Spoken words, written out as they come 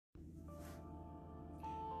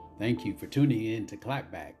Thank you for tuning in to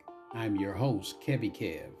Clapback. I'm your host, Kevy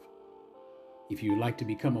Kev. If you would like to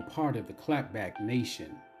become a part of the Clapback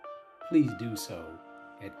Nation, please do so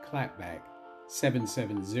at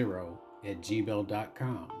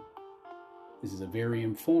clapback770@gmail.com. This is a very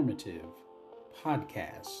informative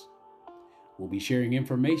podcast. We'll be sharing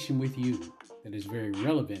information with you that is very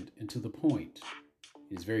relevant and to the point.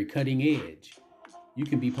 It is very cutting edge. You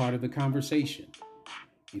can be part of the conversation.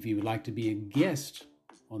 If you would like to be a guest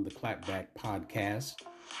on the Clapback podcast,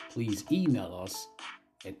 please email us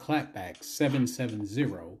at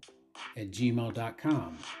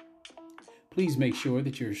clapback770@gmail.com. Please make sure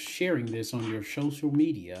that you're sharing this on your social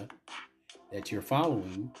media, that you're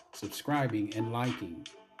following, subscribing, and liking.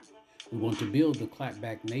 We want to build the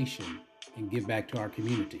Clapback Nation and give back to our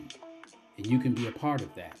community. And you can be a part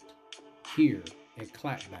of that here at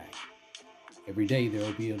Clapback. Every day there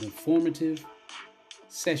will be an informative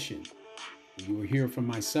session where you will hear from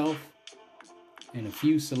myself and a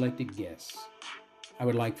few selected guests. I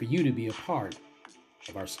would like for you to be a part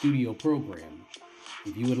of our studio program.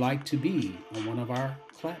 If you would like to be on one of our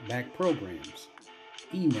Clapback programs,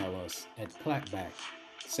 email us at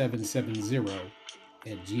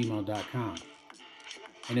clapback770@gmail.com.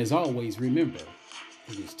 And as always, remember,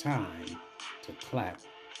 it is time to clap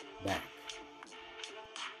back.